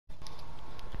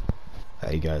How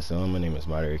you guys doing? My name is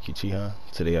Madara Kichiha.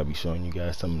 Today I'll be showing you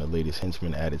guys some of the latest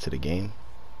henchmen added to the game.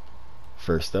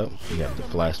 First up, we have the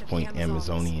Flashpoint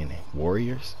Amazonian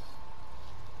Warriors.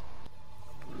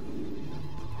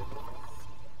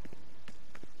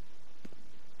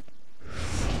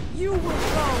 You will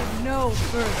go no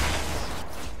further.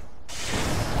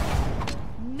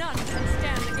 None can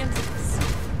stand against us.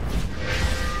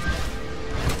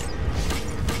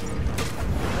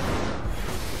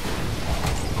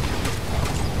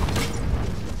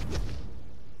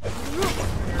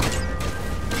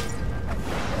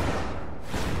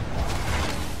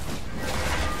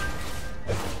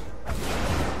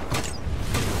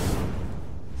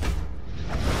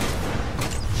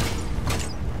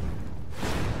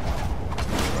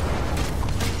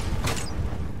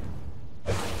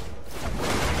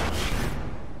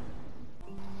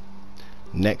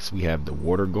 Next we have the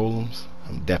Water Golems.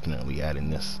 I'm definitely adding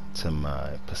this to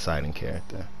my Poseidon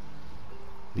character.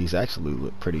 These actually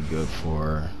look pretty good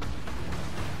for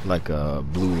like a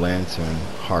Blue Lantern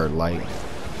hard light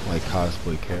like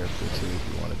cosplay character too,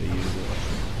 if you wanted to use it.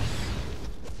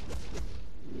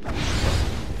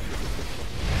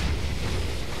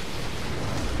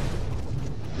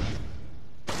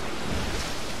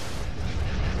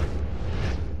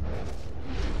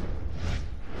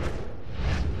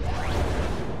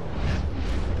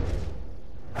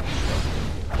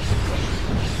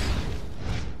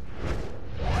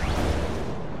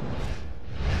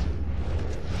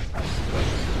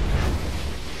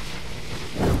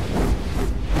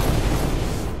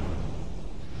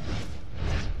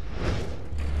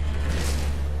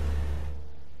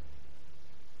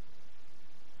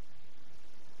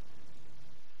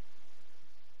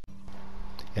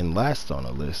 And last on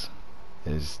the list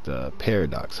is the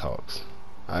Paradox Hawks.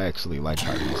 I actually like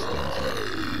how these things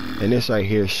look. And this right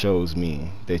here shows me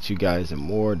that you guys are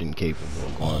more than capable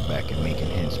of going back and making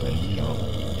henchmen,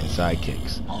 and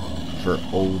sidekicks for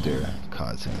older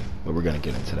content. But we're gonna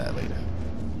get into that later.